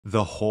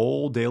The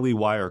whole Daily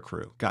Wire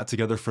crew got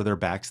together for their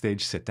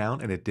backstage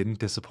sit-down, and it didn't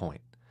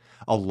disappoint.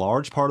 A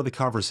large part of the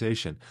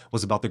conversation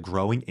was about the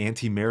growing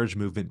anti-marriage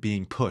movement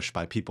being pushed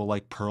by people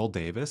like Pearl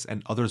Davis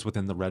and others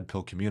within the Red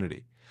Pill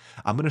community.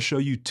 I'm going to show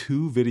you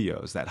two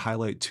videos that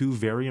highlight two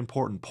very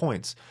important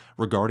points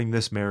regarding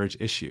this marriage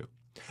issue.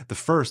 The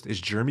first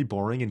is Jeremy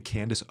Boring and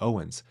Candace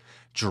Owens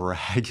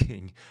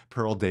dragging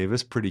Pearl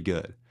Davis pretty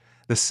good.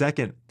 The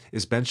second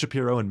is Ben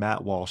Shapiro and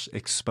Matt Walsh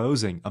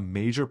exposing a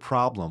major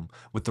problem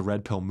with the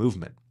Red Pill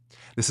movement.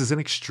 This is an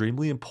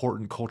extremely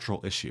important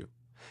cultural issue.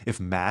 If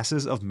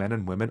masses of men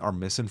and women are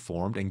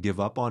misinformed and give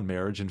up on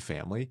marriage and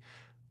family,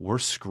 we're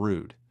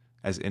screwed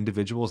as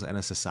individuals and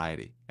a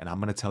society, and I'm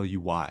going to tell you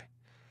why.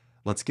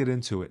 Let's get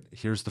into it.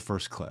 Here's the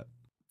first clip.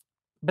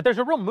 But there's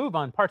a real move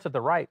on parts of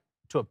the right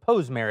to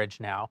oppose marriage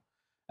now.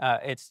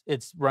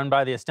 It's run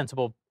by the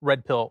ostensible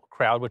red pill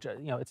crowd, which,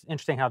 it's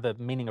interesting how the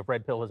meaning of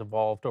red pill has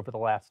evolved over the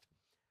last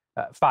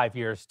 5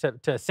 years to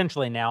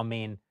essentially now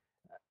mean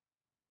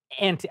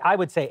I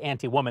would say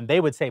anti-woman. They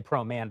would say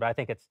pro-man, but I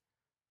think it's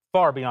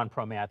far beyond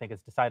pro-man. I think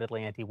it's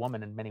decidedly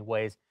anti-woman in many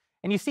ways.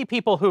 And you see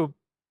people who,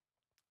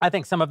 I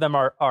think some of them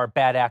are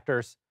bad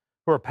actors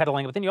who are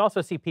peddling, but then you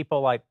also see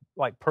people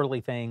like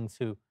Pearly Things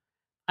who,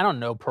 I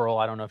don't know Pearl.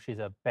 I don't know if she's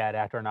a bad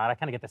actor or not. I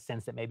kind of get the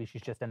sense that maybe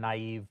she's just a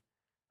naive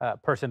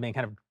person being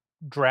kind of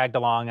dragged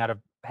along out of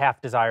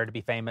half desire to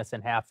be famous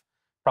and half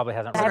probably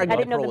hasn't. I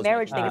didn't know the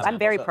marriage thing. I'm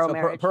very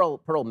pro-marriage.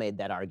 Pearl made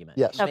that argument.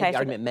 Yes. She made the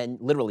argument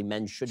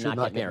men should not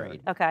get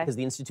married. Okay. Because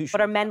the institution. But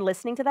are men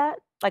listening to that?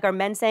 Like, are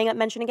men saying that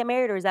men shouldn't get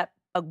married, or is that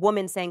a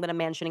woman saying that a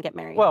man shouldn't get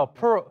married? Well,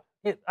 Pearl.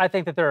 I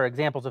think that there are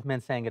examples of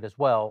men saying it as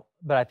well,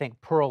 but I think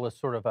Pearl is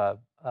sort of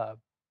a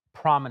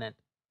prominent,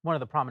 one of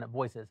the prominent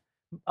voices.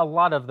 A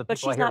lot of the people. But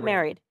she's not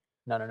married.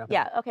 No.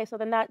 Yeah. Okay. So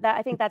then that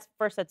I think that's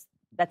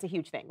a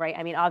huge thing, right?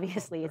 I mean,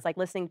 obviously, it's like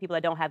listening to people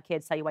that don't have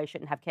kids tell you why you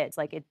shouldn't have kids.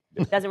 Like, it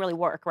doesn't really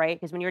work, right?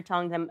 Because when you're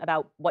telling them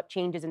about what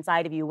changes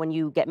inside of you when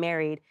you get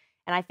married,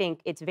 and I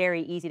think it's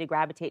very easy to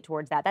gravitate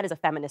towards that. That is a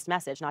feminist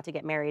message, not to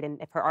get married.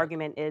 And if her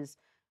argument is,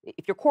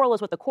 if your quarrel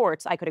is with the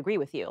courts, I could agree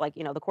with you. Like,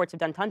 the courts have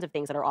done tons of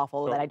things that are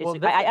awful. That I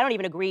don't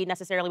even agree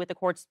necessarily with the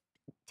courts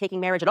taking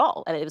marriage at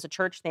all. And it was a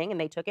church thing, and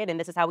they took it, and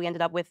this is how we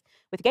ended up with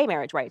gay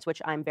marriage rights,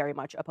 which I'm very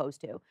much opposed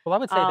to. Well, I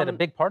would say that a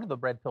big part of the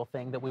red pill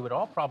thing that we would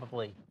all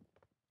probably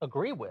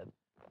agree with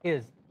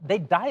is they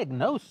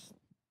diagnose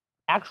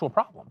actual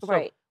problems.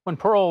 Right. So when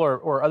Pearl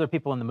or other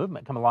people in the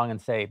movement come along and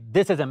say,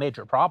 this is a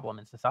major problem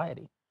in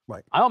society,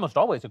 right, I almost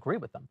always agree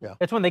with them. Yeah.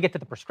 It's when they get to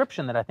the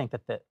prescription that I think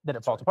that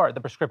it falls apart.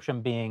 The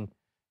prescription being,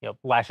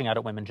 lashing out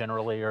at women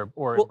generally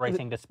or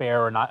embracing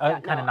despair or not,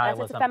 kind of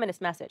nihilism. It's a feminist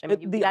message. I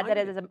mean, that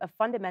is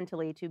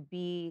fundamentally to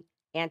be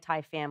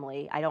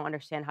anti-family. I don't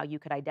understand how you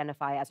could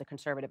identify as a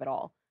conservative at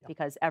all,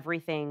 because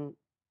everything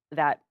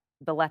that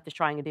the left is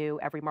trying to do,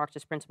 every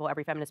Marxist principle,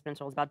 every feminist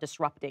principle is about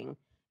disrupting,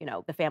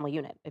 the family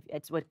unit.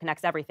 It's what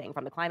connects everything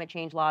from the climate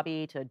change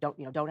lobby to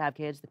don't have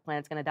kids, the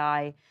planet's going to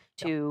die,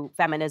 to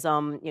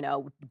feminism,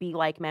 be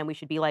like men, we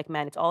should be like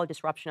men. It's all a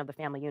disruption of the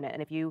family unit.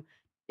 And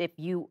if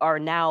you are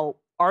now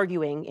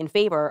arguing in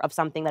favor of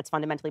something that's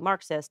fundamentally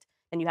Marxist,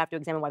 then you have to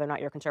examine whether or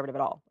not you're conservative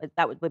at all.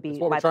 That would be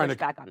my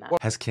pushback on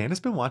that. Has Candace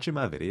been watching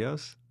my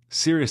videos?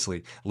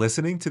 Seriously,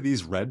 listening to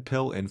these red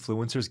pill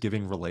influencers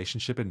giving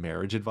relationship and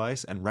marriage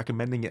advice and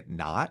recommending it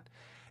not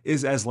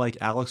is, as like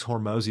Alex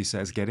Hormozy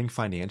says, getting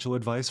financial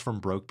advice from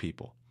broke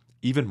people.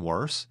 Even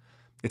worse,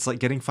 it's like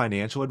getting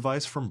financial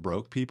advice from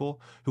broke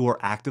people who are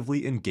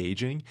actively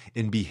engaging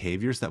in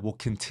behaviors that will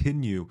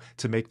continue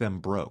to make them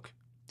broke.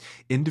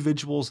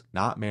 Individuals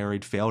not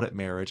married, failed at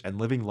marriage, and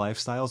living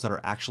lifestyles that are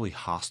actually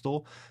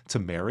hostile to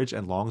marriage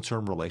and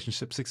long-term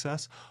relationship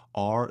success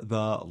are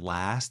the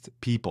last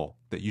people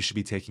that you should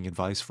be taking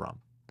advice from.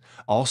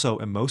 Also,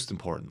 and most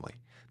importantly,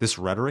 this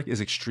rhetoric is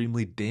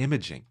extremely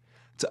damaging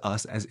to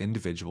us as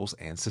individuals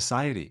and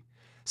society.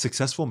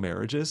 Successful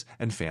marriages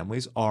and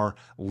families are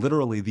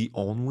literally the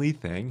only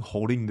thing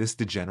holding this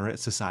degenerate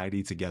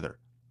society together.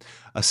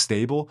 A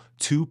stable,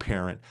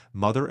 two-parent,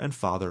 mother and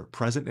father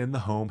present in the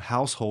home,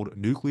 household,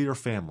 nuclear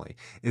family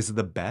is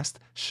the best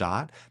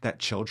shot that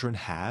children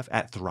have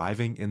at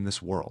thriving in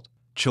this world.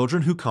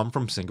 Children who come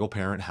from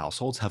single-parent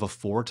households have a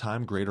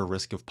 4-time greater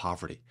risk of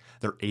poverty.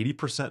 They're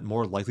 80%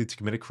 more likely to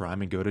commit a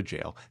crime and go to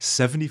jail,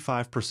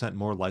 75%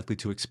 more likely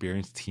to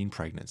experience teen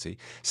pregnancy,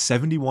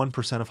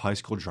 71% of high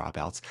school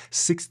dropouts,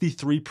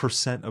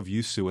 63% of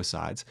youth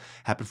suicides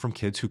happen from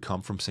kids who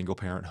come from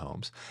single-parent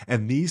homes,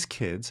 and these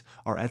kids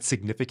are at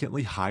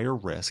significantly higher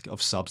risk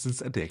of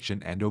substance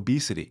addiction and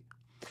obesity.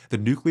 The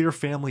nuclear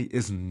family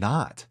is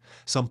not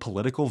some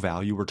political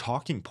value or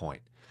talking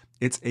point.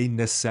 It's a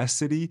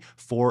necessity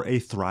for a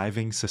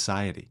thriving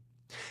society.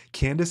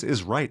 Candace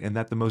is right in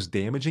that the most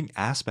damaging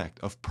aspect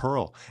of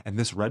Pearl and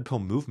this red pill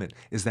movement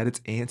is that it's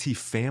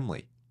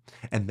anti-family.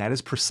 And that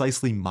is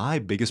precisely my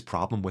biggest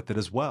problem with it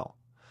as well.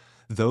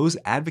 Those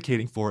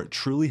advocating for it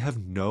truly have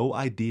no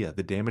idea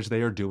the damage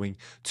they are doing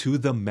to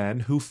the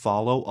men who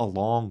follow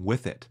along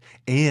with it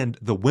and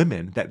the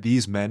women that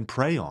these men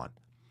prey on.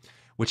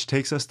 Which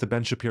takes us to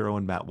Ben Shapiro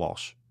and Matt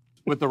Walsh.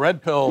 with the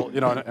red pill,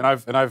 you know, and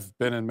I've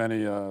been in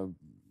many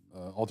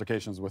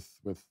altercations with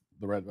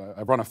the red.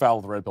 I've run afoul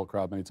of the red pill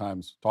crowd many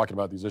times talking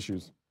about these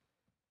issues.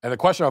 And the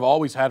question I've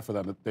always had for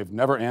them that they've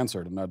never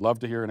answered, and I'd love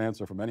to hear an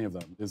answer from any of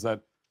them, is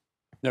that,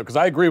 you know, because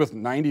I agree with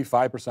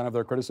 95% of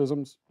their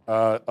criticisms,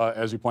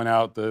 as you point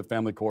out, the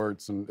family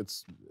courts and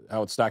it's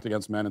how it's stacked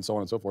against men and so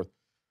on and so forth.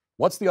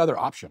 What's the other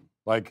option?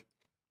 Like,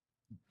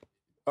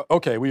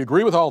 okay, we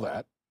agree with all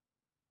that.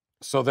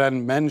 So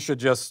then men should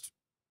just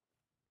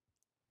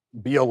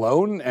be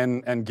alone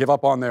and give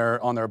up on their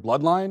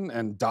bloodline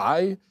and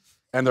die,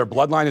 and their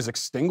bloodline is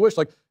extinguished.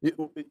 Like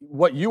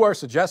what you are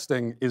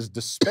suggesting is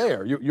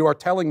despair. You are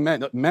telling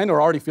men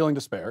are already feeling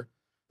despair.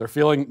 They're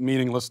feeling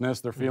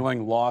meaninglessness. They're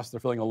feeling lost. They're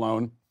feeling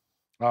alone.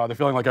 They're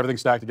feeling like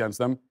everything's stacked against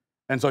them.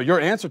 And so your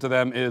answer to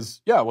them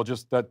is, yeah, well,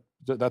 just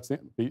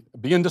be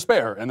in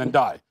despair and then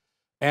die.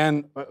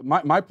 And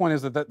my point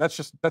is that's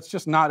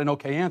just not an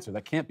okay answer.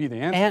 That can't be the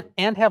answer.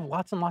 And have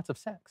lots and lots of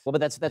sex. Well, but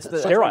that's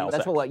sterile.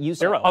 That's sex. what you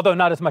said. Although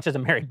not as much as a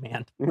married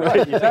man.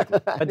 Right, exactly.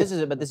 But this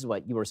is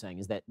what you were saying,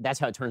 is that's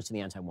how it turns to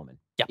the anti-woman.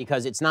 Yeah.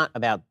 Because it's not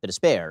about the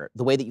despair.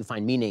 The way that you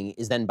find meaning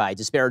is then by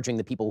disparaging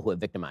the people who have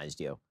victimized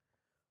you.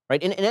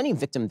 Right? In any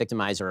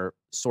victim-victimizer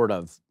sort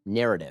of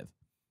narrative,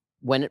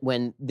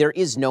 when there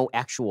is no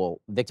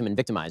actual victim and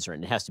victimizer,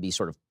 and it has to be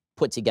sort of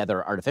put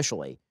together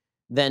artificially,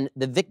 then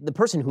the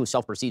person who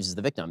self-perceives as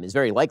the victim is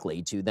very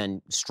likely to then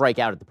strike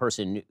out at the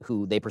person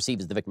who they perceive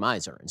as the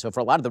victimizer. And so for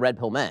a lot of the red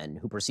pill men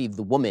who perceive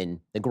the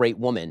woman, the great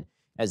woman,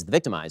 as the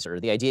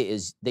victimizer, the idea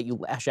is that you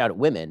lash out at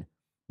women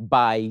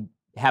by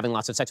having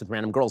lots of sex with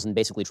random girls and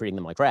basically treating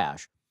them like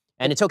trash.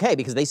 And it's okay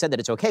because they said that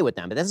it's okay with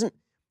them, but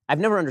I've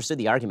never understood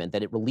the argument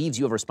that it relieves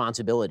you of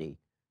responsibility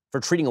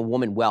for treating a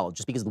woman well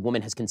just because the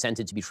woman has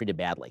consented to be treated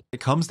badly. It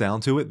comes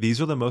down to it.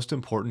 These are the most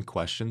important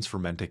questions for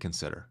men to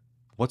consider.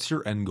 What's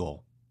your end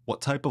goal? What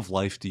type of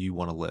life do you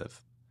want to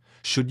live?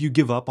 Should you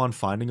give up on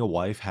finding a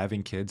wife,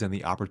 having kids, and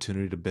the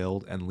opportunity to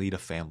build and lead a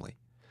family?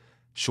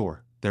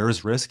 Sure, there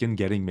is risk in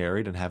getting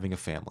married and having a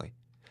family,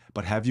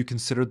 but have you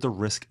considered the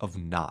risk of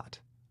not?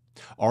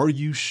 Are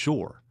you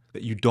sure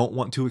that you don't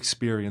want to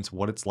experience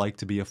what it's like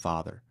to be a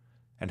father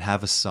and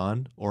have a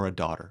son or a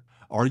daughter?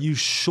 Are you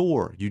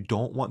sure you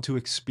don't want to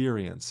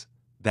experience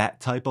that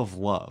type of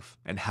love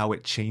and how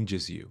it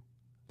changes you?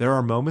 There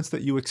are moments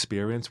that you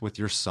experience with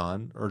your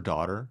son or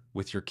daughter,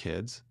 with your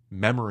kids,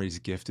 memories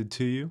gifted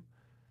to you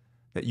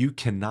that you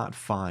cannot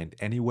find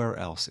anywhere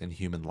else in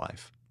human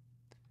life.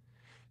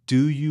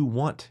 Do you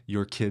want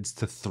your kids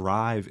to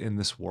thrive in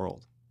this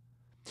world?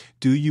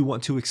 Do you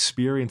want to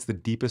experience the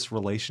deepest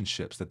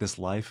relationships that this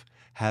life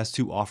has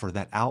to offer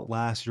that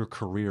outlast your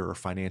career or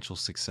financial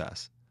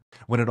success?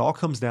 When it all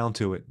comes down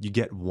to it, you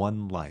get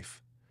one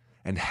life.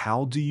 And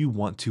how do you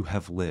want to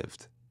have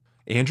lived?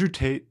 Andrew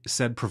Tate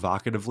said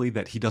provocatively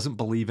that he doesn't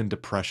believe in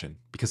depression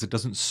because it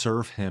doesn't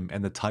serve him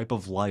and the type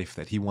of life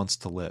that he wants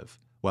to live.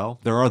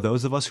 Well, there are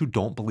those of us who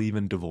don't believe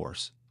in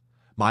divorce.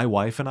 My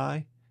wife and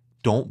I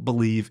don't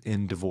believe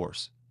in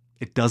divorce.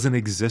 It doesn't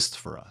exist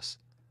for us.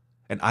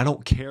 And I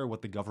don't care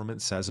what the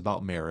government says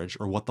about marriage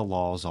or what the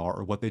laws are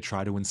or what they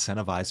try to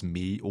incentivize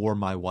me or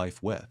my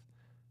wife with.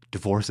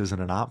 Divorce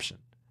isn't an option.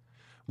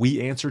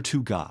 We answer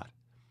to God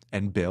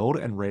and build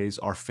and raise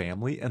our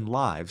family and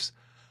lives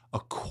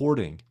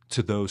according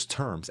to those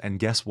terms. And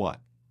guess what?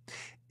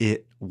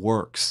 It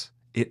works.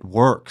 It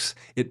works.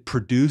 It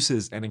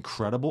produces an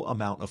incredible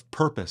amount of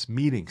purpose,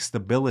 meaning,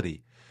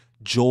 stability,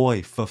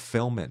 joy,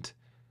 fulfillment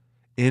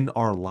in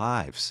our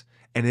lives.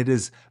 And it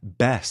is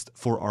best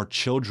for our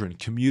children,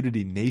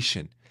 community,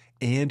 nation,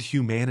 and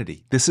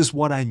humanity. This is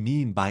what I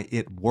mean by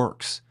it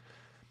works.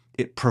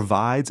 It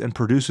provides and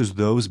produces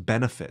those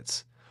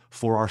benefits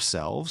for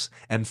ourselves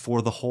and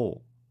for the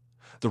whole.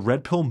 The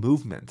Red Pill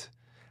movement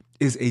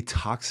is a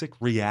toxic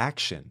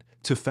reaction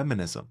to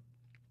feminism.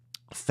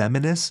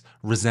 Feminists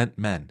resent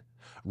men.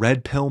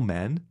 Red pill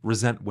men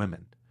resent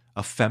women.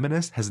 A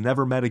feminist has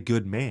never met a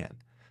good man,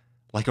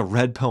 like a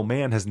red pill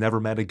man has never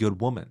met a good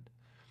woman.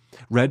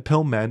 Red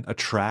pill men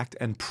attract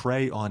and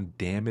prey on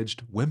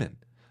damaged women,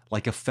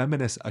 like a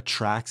feminist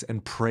attracts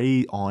and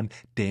preys on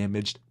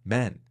damaged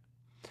men.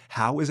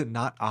 How is it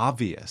not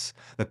obvious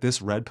that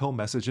this red pill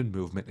message and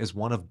movement is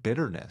one of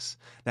bitterness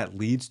that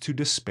leads to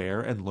despair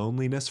and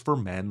loneliness for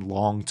men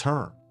long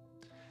term?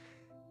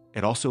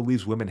 It also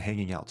leaves women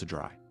hanging out to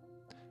dry.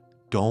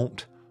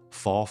 Don't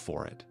fall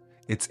for it.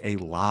 It's a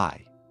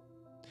lie.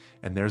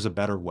 And there's a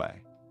better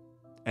way.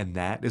 And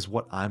that is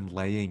what I'm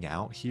laying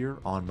out here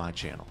on my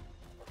channel.